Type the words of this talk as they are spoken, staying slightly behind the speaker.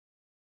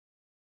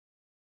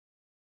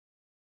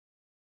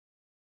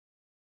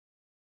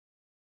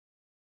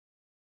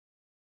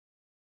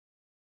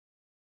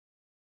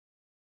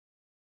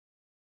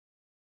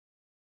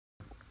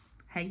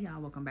Hey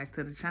y'all, welcome back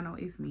to the channel.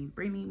 It's me,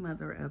 Brittany,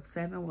 mother of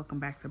 7. Welcome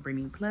back to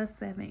Brittany Plus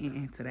 7. And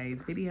in today's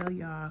video,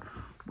 y'all,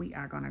 we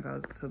are gonna go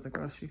to the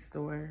grocery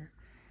store.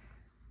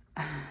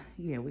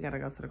 Yeah, we gotta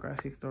go to the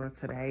grocery store.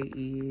 Today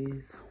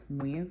is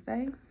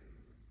Wednesday,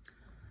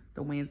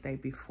 the Wednesday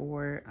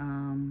before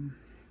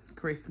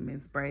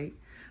Christmas break.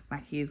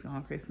 My kids go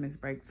on Christmas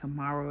break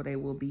tomorrow. They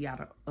will be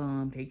out of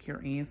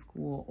daycare and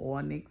school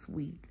all next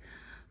week.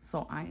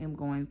 So I am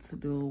going to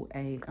do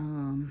a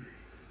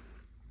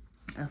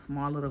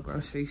small little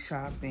grocery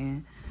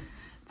shopping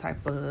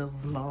type of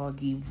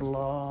vloggy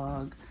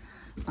vlog.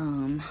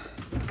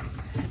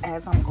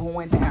 As I'm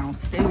going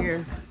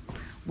downstairs,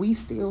 we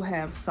still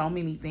have so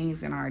many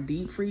things in our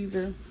deep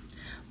freezer,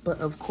 but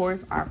of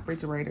course our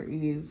refrigerator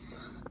is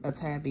a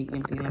tad bit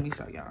empty. Let me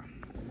show y'all.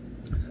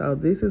 So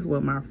this is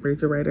what my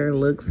refrigerator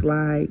looks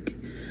like.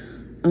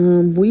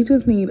 We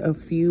just need a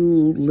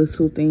few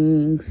little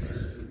things.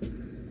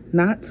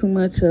 Not too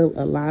much of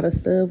a lot of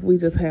stuff. We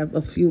just have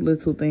a few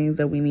little things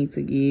that we need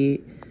to get.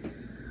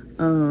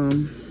 I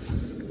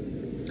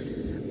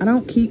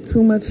don't keep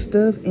too much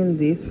stuff in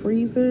this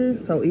freezer,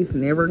 so it's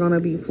never gonna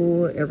be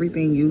full.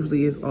 Everything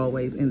usually is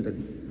always in the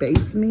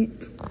basement.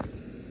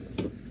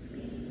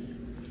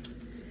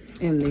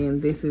 And then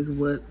this is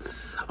what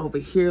over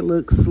here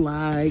looks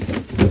like.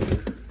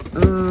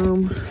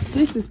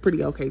 This is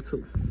pretty okay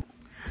too.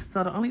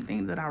 So the only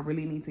thing that I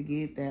really need to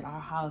get that our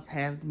house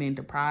has been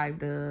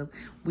deprived of,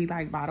 we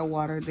like bottled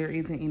water. There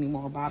isn't any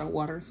more bottled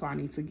water, so I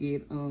need to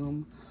get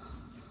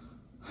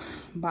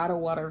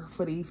bottled water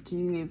for these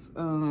kids.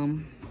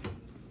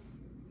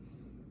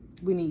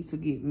 We need to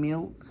get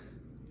milk.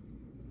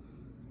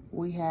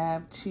 We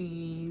have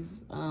cheese.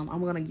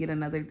 I'm gonna get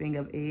another thing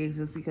of eggs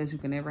just because you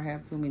can never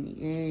have too many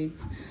eggs.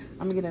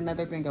 I'm gonna get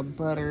another thing of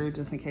butter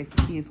just in case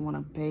the kids want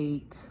to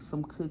bake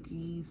some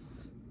cookies.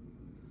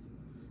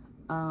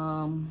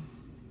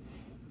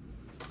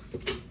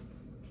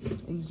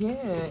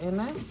 Yeah, and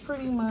that's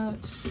pretty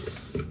much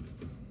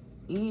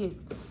it.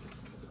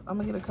 I'm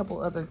gonna get a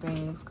couple other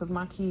things because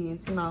my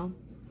kids, you know,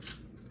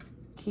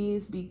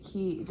 kids be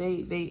kids.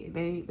 They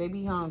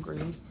be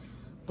hungry,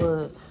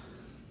 but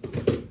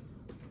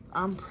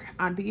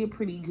I did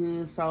pretty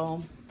good.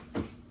 So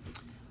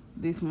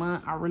this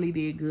month I really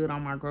did good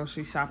on my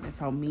grocery shopping.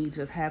 So me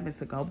just having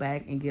to go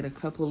back and get a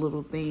couple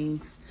little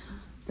things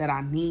that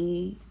I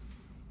need,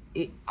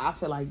 I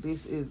feel like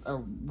this is a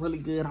really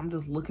good. I'm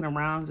just looking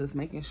around, just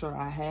making sure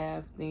I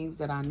have things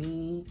that I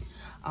need.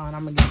 And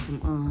I'm gonna get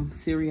some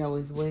cereal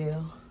as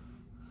well.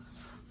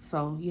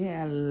 So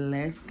yeah,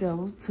 let's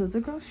go to the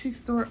grocery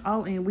store.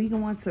 Oh, and we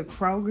going to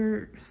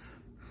Kroger's.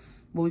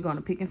 But we're going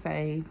to Pick and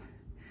Save,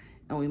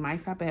 and we might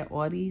stop at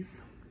Aldi's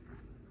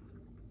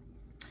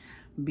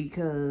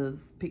because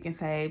Pick and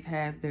Save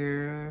has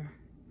their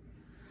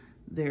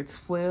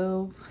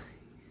 12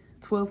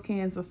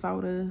 cans of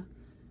soda.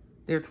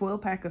 They're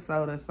 12 pack of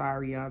soda,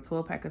 sorry y'all.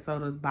 12 pack of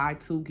sodas, buy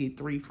 2, get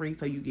 3 free.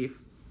 So you get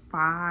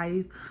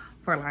 5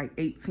 for like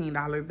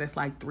 $18. That's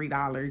like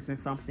 $3 and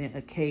something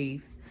a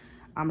case.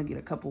 I'm gonna get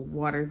a couple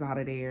waters out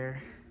of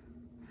there.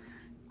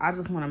 I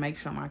just want to make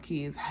sure my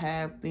kids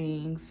have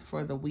things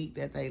for the week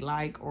that they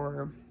like,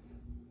 or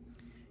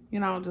you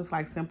know, just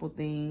like simple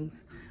things.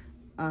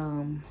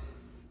 I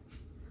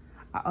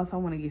also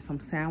want to get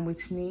some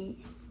sandwich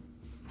meat.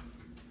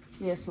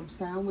 Yeah, some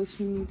sandwich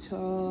meat,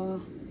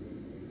 y'all.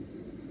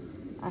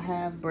 I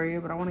have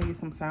bread, but I want to get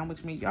some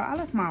sandwich meat. Y'all,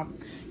 I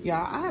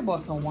had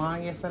bought some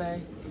wine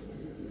yesterday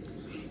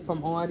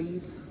from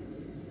Aldi's,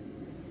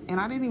 and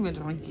I didn't even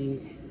drink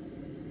it.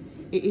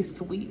 It is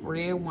sweet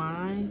red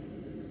wine.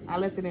 I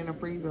left it in the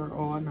freezer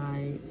all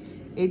night.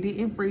 It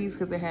didn't freeze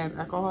because it has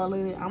alcohol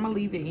in it. I'm going to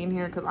leave it in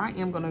here because I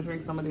am going to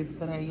drink some of this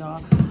today,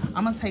 y'all.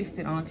 I'm going to taste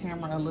it on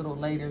camera a little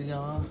later,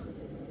 y'all,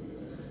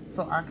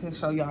 so I can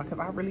show y'all, because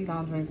I really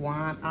don't drink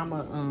wine. I'm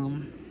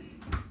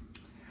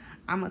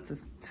a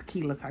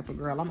tequila type of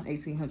girl. I'm an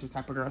 1800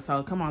 type of girl.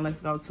 So come on, let's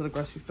go to the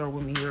grocery store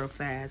with me real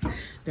fast.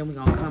 Then we're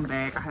gonna come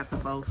back. I have to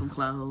fold some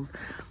clothes.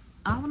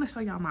 I want to show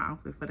y'all my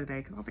outfit for today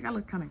because I think I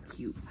look kind of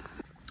cute.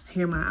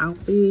 Here my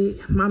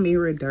outfit. My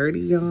mirror dirty,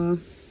 y'all,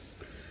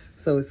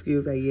 so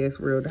excuse that. Yes,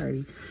 real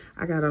dirty.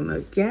 I got on a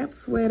Gap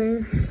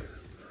sweater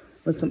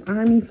with some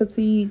army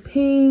fatigue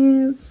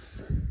pants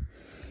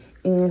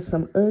and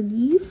some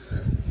Uggies.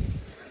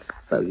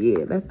 So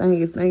yeah, that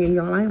thing is thinking,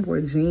 y'all. I ain't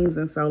wore jeans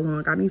in so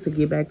long. I need to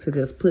get back to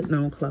just putting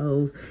on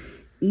clothes,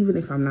 even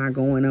if I'm not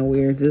going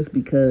nowhere, just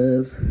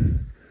because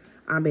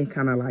I've been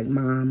kind of like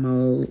mom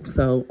mode,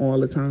 so all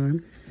the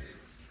time.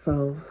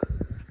 So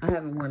I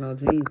haven't worn no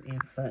jeans in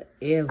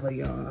forever,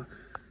 y'all.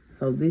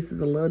 So this is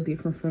a little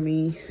different for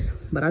me,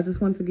 but I just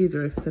wanted to get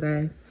dressed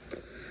today.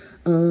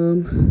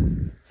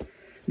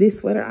 This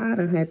sweater, I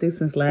done had this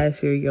since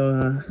last year,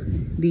 y'all.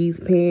 These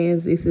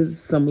pants, this is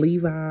some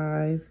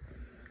Levi's.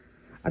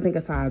 I think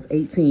a size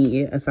 18,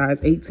 yeah, a size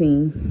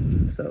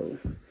 18. So,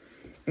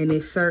 and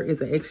this shirt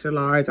is an extra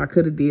large. I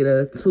could have did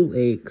a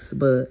 2X,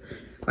 but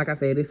like I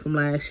said, it's from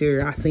last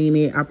year. I seen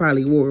it. I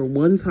probably wore it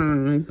one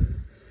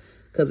time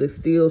because it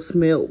still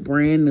smelled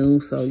brand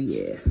new. So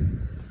yeah,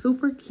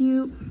 super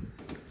cute.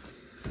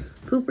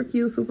 Super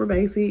cute, super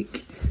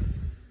basic.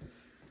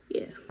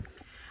 Yeah.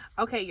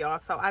 Okay, y'all.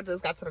 So I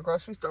just got to the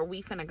grocery store.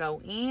 We finna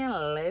go in.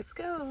 Let's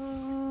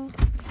go.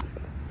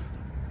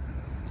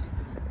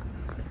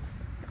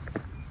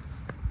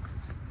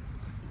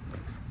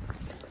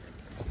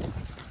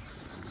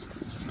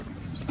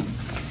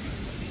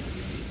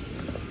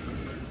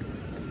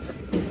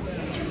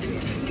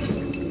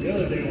 The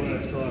other thing when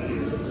I saw it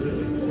is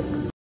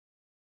really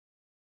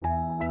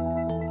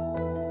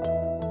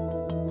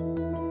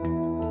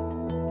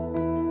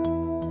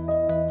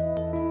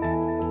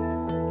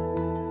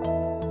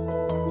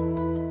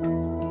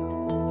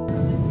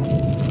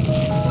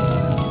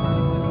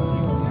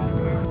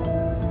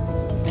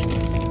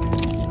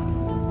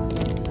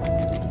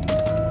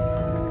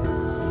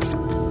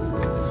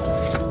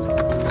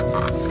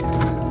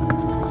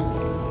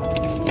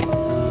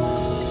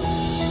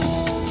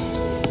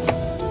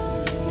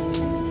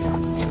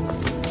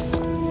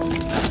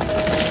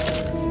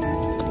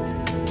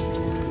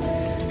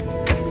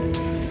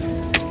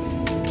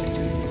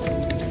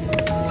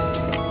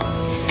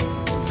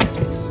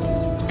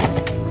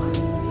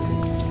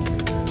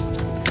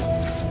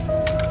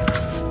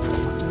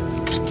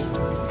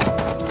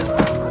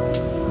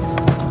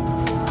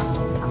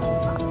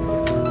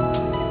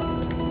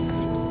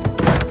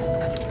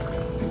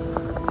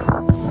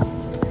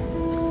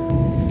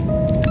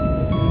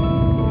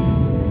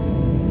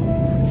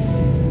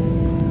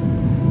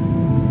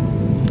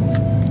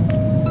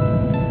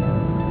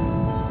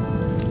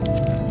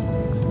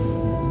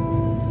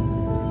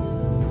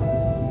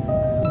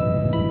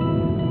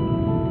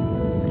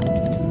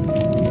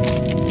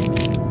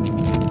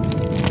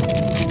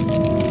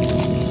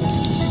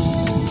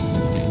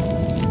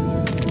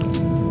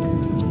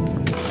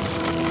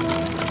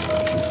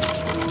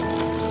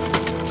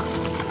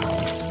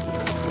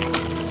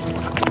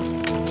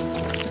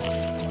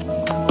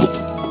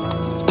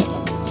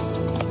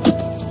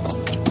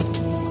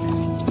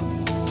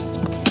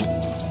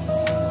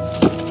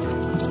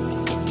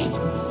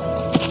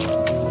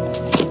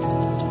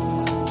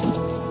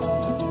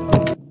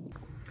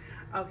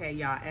Okay,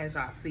 y'all, as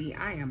y'all see,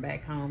 I am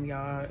back home,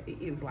 y'all.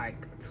 It is like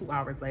 2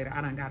 hours later.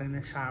 I done got in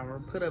the shower,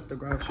 put up the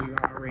grocery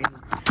already.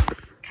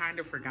 Kind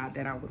of forgot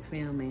that I was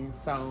filming,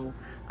 so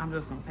I'm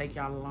just gonna take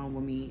y'all along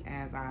with me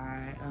as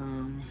I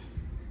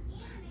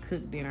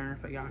cook dinner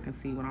so y'all can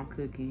see what I'm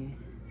cooking.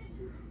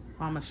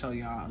 Well, I'm gonna show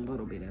y'all a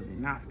little bit of it,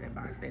 not step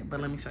by step,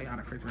 but let me show y'all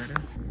the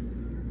refrigerator.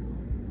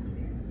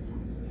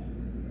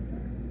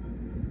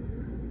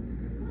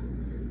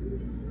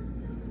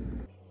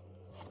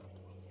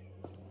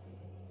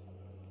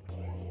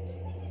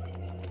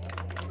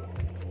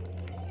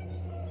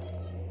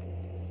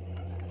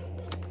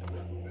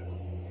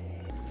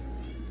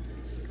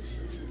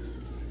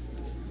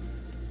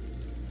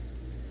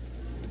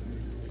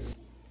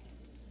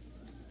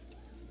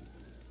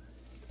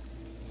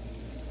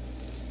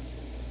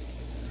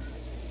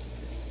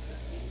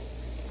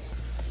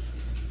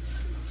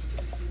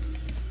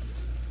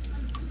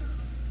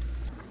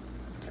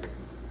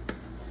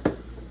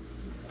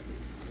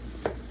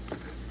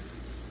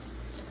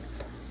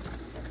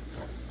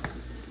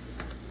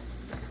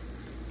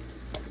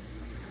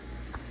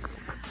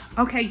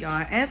 Okay,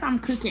 y'all, as I'm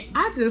cooking,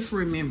 I just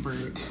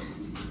remembered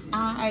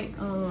I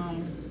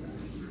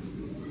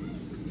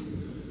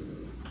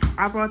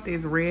brought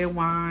this red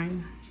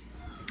wine.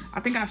 I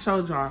think I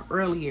showed y'all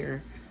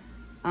earlier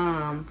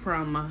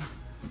from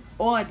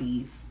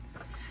Aldi's.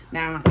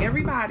 Now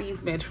everybody's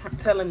been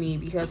telling me,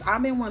 because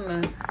I've been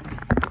wanting to,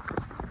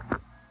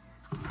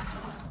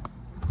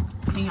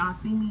 can y'all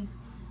see me?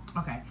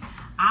 Okay,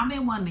 I've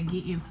been wanting to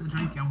get into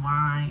drinking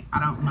wine. I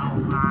don't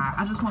know why.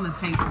 I just want to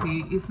taste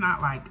it. It's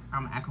not like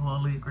I'm an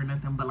alcoholic or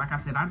nothing, but like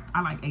I said,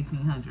 I like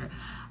 1800.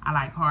 I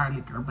like hard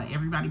liquor, but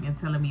everybody been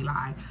telling me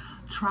like,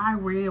 try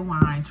red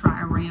wine.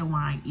 Try red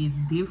wine. It's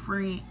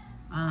different.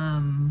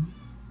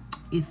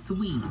 It's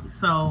sweet.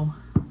 So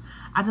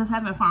I just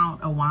haven't found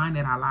a wine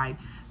that I like.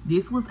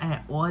 This was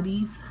at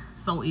Aldi's.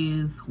 So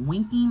it's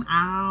Winking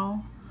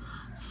Owl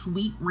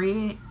Sweet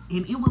Red,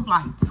 and it was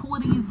like 2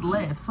 of these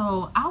left.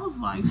 So I was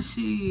like,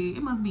 shit,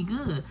 it must be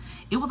good.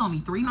 It was only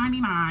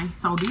 $3.99.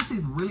 So this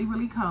is really,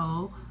 really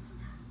cold.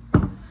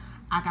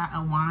 I got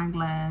a wine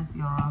glass,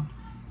 y'all.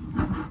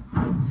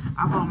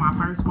 I bought my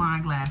first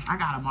wine glass. I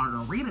got a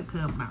margarita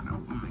cup, not a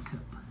wine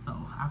cup. So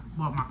I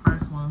bought my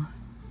first one.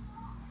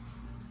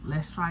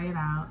 Let's try it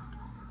out.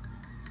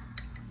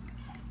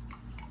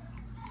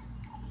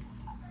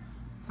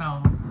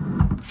 So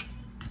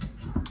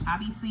I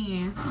be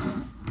seeing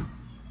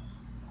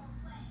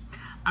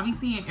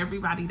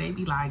everybody, they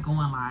be like going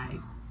like,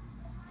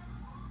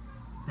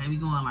 they be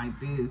going like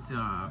this,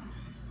 y'all.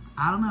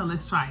 I don't know,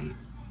 let's try it.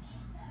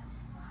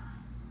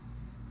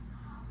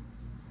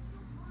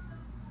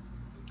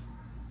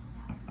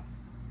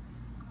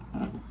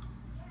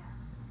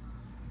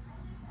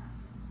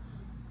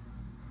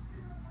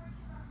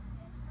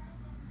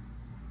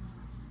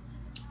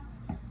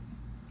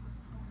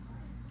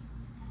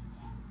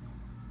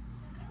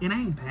 It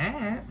ain't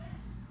bad.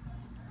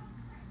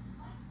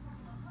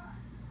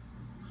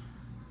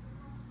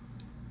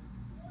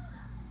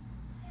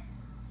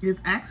 It's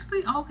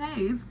actually okay.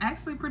 It's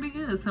actually pretty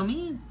good. To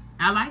me,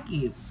 I like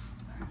it.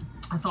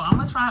 So I'm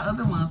gonna try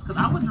other ones because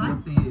I would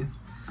drink this.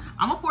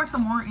 I'm gonna pour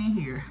some more in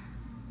here.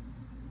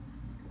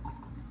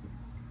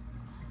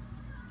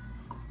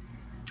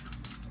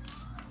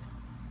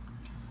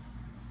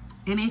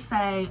 And it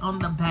say on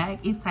the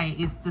back, it say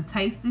it's the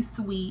taste is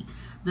sweet,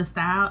 the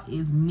style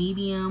is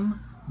medium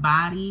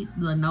body,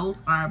 the notes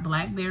are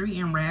blackberry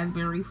and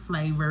raspberry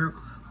flavor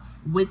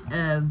with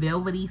a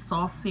velvety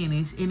soft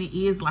finish, and it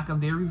is like a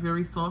very,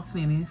 very soft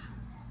finish.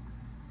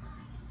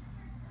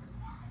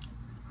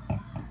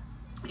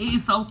 It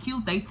is so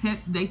cute. They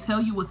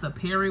tell you what to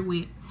pair it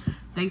with.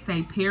 They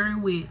say pair it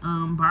with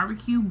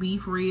barbecue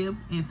beef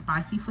ribs and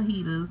spicy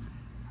fajitas.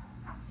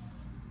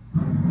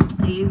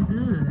 It's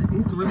good.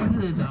 It's really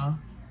good, y'all.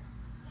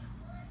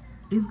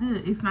 It's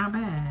good. It's not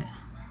bad.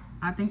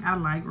 I think I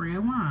like red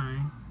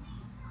wine.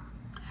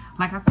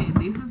 Like I said,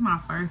 this is my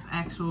first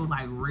actual,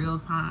 like, real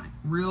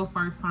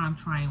first time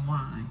trying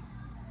wine.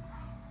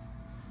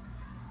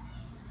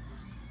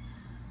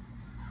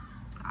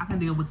 I can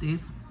deal with this.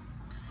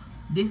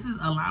 This is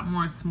a lot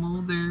more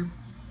smoother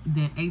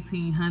than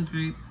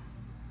 1800.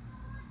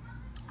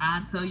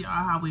 I'll tell y'all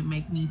how it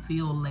make me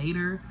feel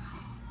later.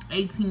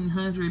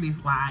 1800 is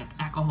like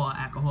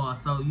alcohol.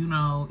 So, you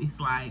know, it's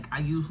like I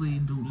usually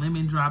do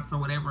lemon drops or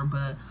whatever,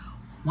 but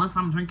once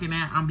I'm drinking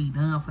that, I'm be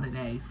done for the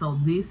day. So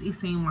this,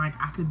 it seemed like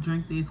I could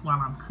drink this while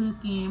I'm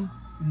cooking.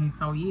 And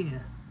so yeah.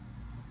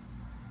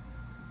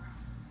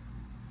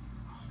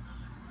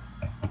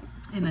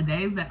 In the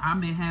days that I've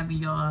been having,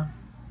 y'all,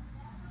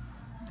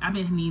 I've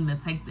been needing to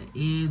take the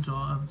edge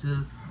off.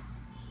 Just,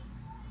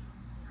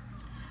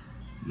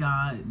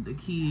 y'all, the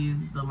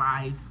kids, the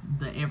life,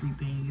 the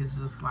everything is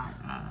just like,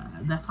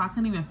 that's why I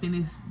couldn't even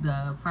finish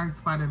the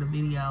first part of the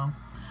video.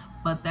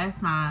 But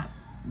that's not,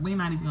 we're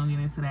not even gonna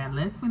get into that.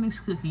 Let's finish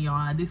cooking,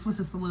 y'all. This was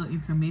just a little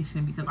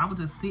intermission because I was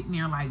just sitting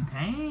there like,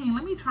 dang,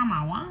 let me try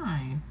my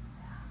wine.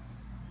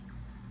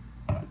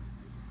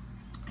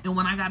 And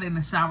when I got in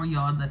the shower,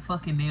 y'all, the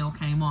fucking nail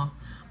came off.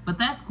 But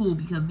that's cool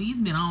because these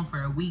been on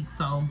for a week.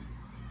 So,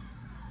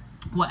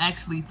 well,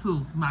 actually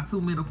two. My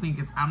two middle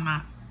fingers. I'm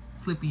not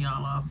flipping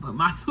y'all off, but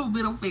my two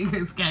middle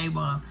fingers came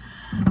off.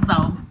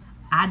 So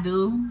I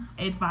do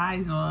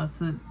advise y'all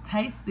to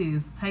taste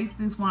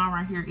this wine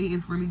right here. It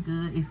is really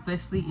good,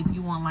 especially if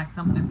you want like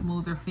something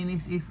smoother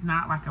finish. It's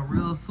not like a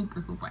real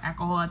super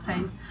alcohol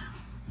taste.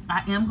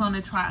 I am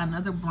gonna try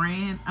another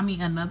brand,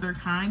 another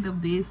kind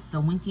of this,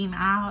 the Winking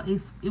Owl.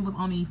 It was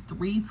only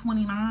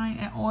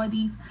 $3.29 at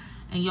Aldi's,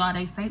 and y'all,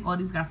 they say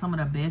Aldi's got some of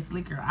the best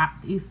liquor.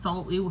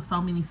 It was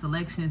so many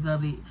selections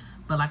of it,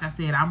 but like I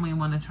said, I may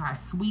want to try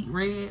sweet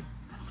red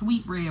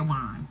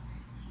wine.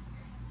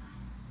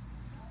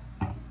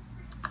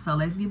 So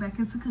let's get back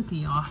into cooking,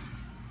 y'all.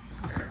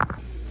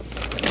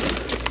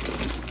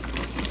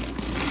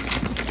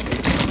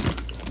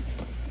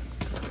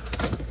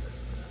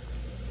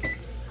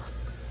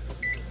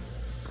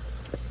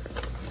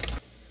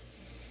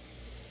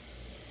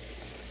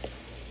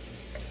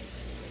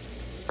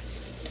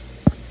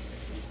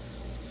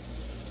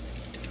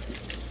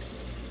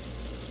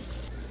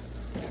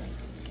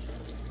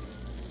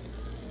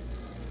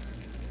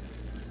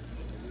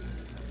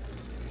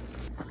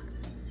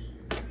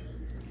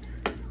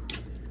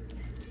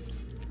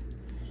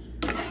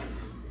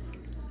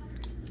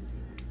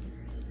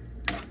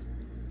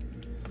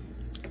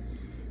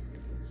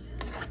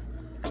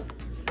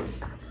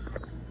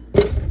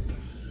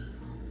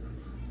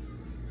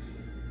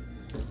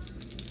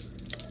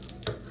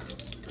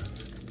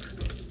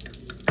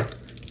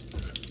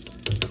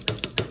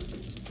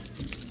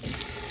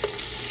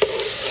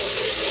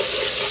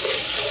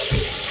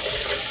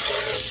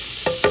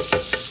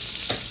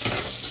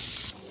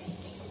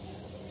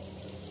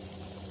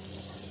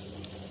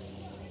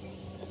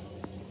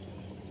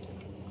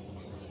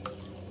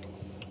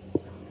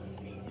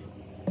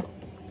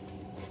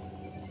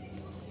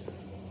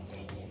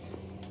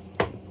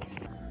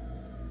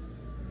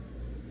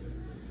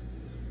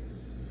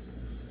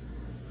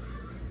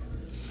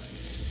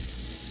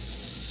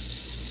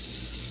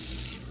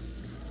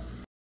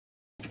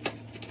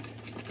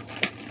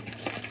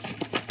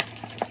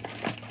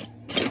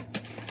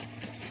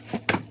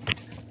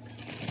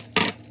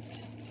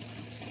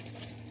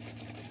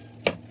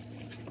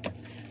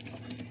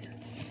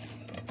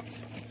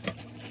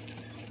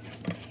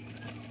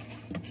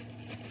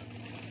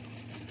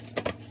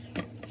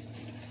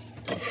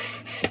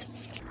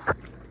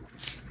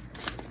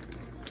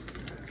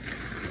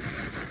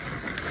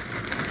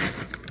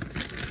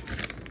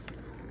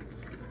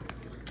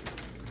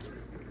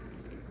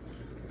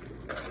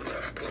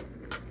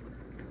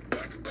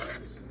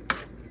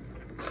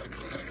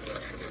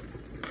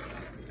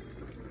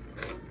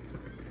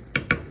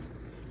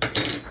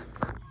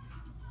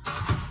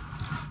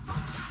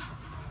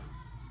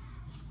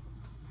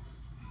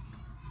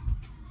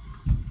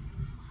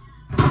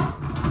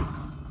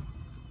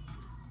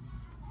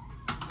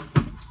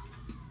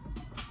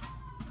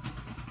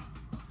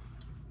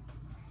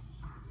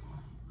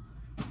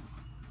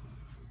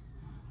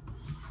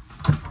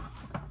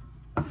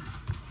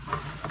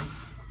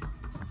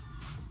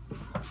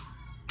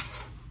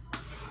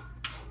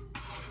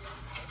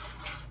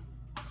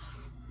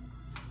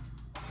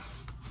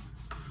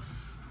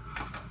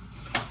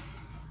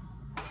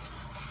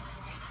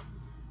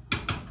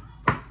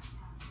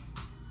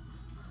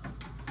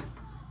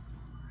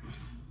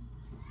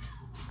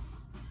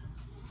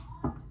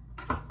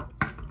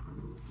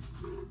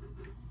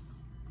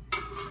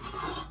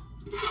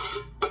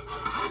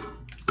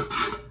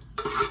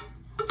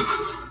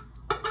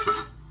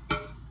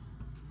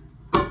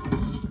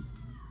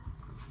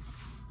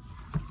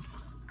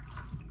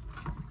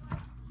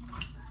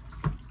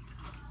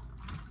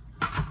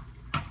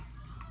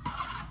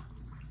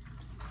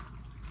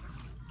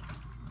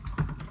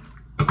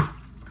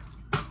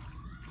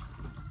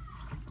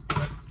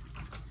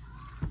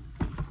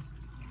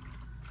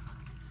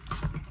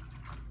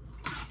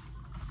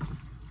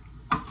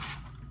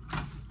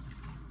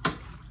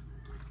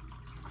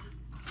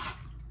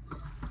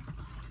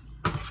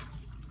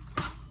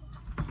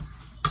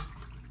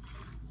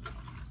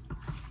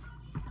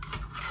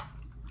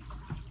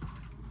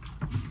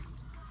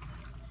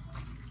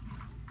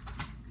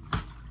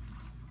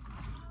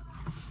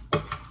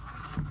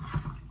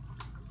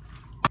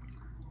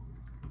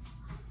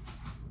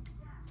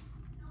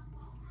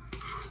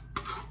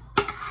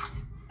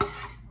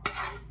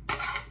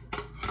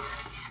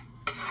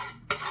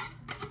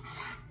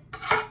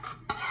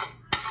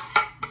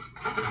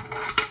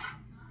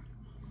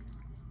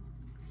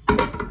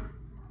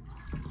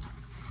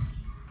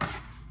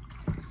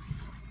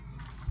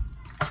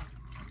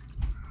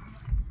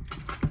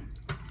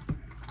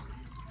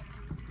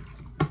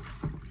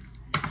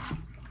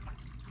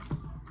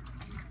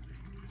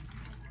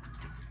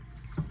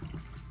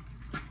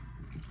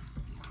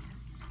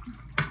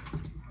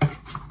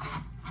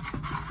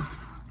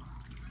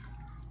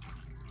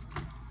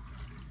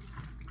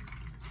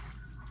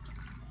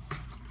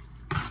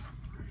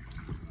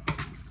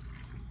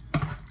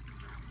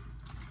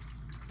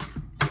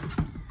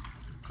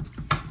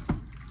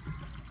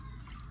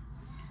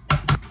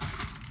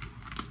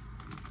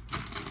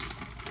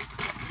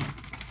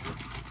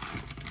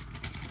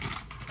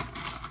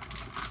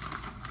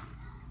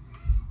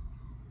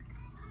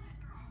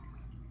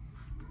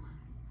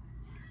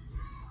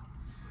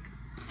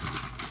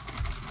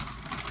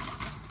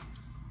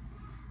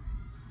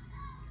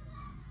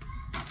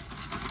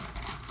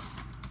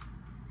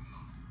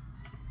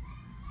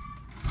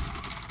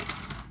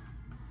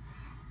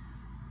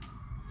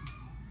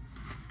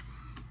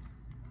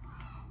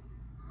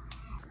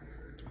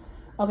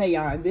 Okay,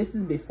 y'all, this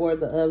is before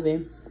the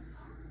oven.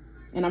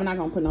 And I'm not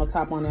going to put no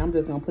top on it. I'm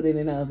just going to put it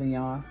in the oven,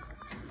 y'all.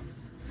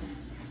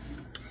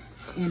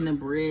 And the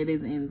bread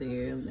is in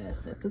there.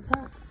 That's at the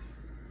top.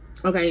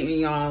 Okay, and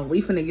y'all,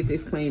 we finna get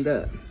this cleaned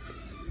up.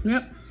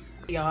 Yep.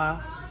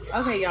 Y'all.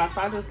 Okay, y'all,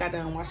 so I just got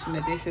done washing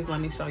the dishes. Let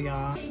me show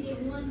y'all.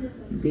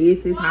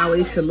 This is how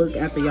it should look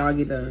after y'all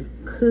get done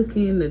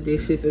cooking. The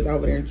dishes is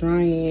over there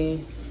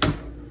drying.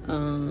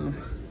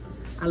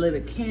 I lit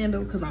a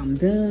candle because I'm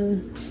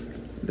done.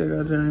 There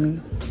go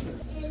Johnny.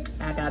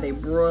 I got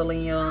it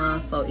broiling,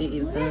 y'all, so it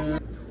is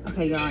done.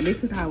 Okay, y'all,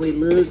 this is how it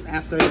looks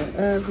after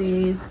the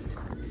oven.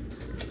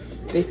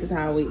 This is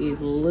how it is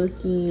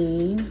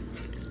looking.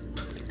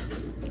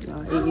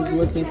 It is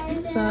looking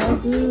so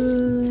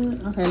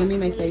good. Okay, let me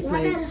make a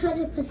plate.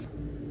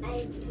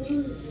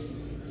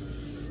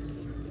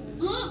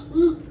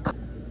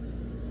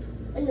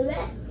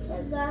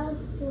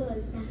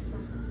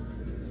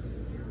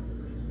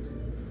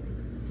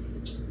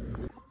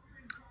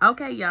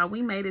 Okay, y'all,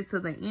 we made it to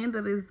the end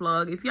of this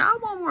vlog. If y'all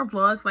want more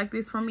vlogs like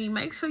this from me,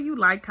 make sure you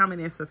like,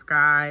 comment, and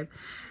subscribe.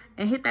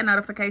 And hit that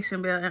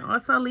notification bell. And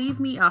also leave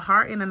me a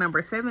heart and a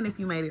number 7 if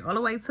you made it all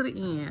the way to the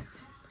end.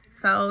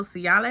 So,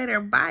 see y'all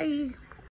later. Bye.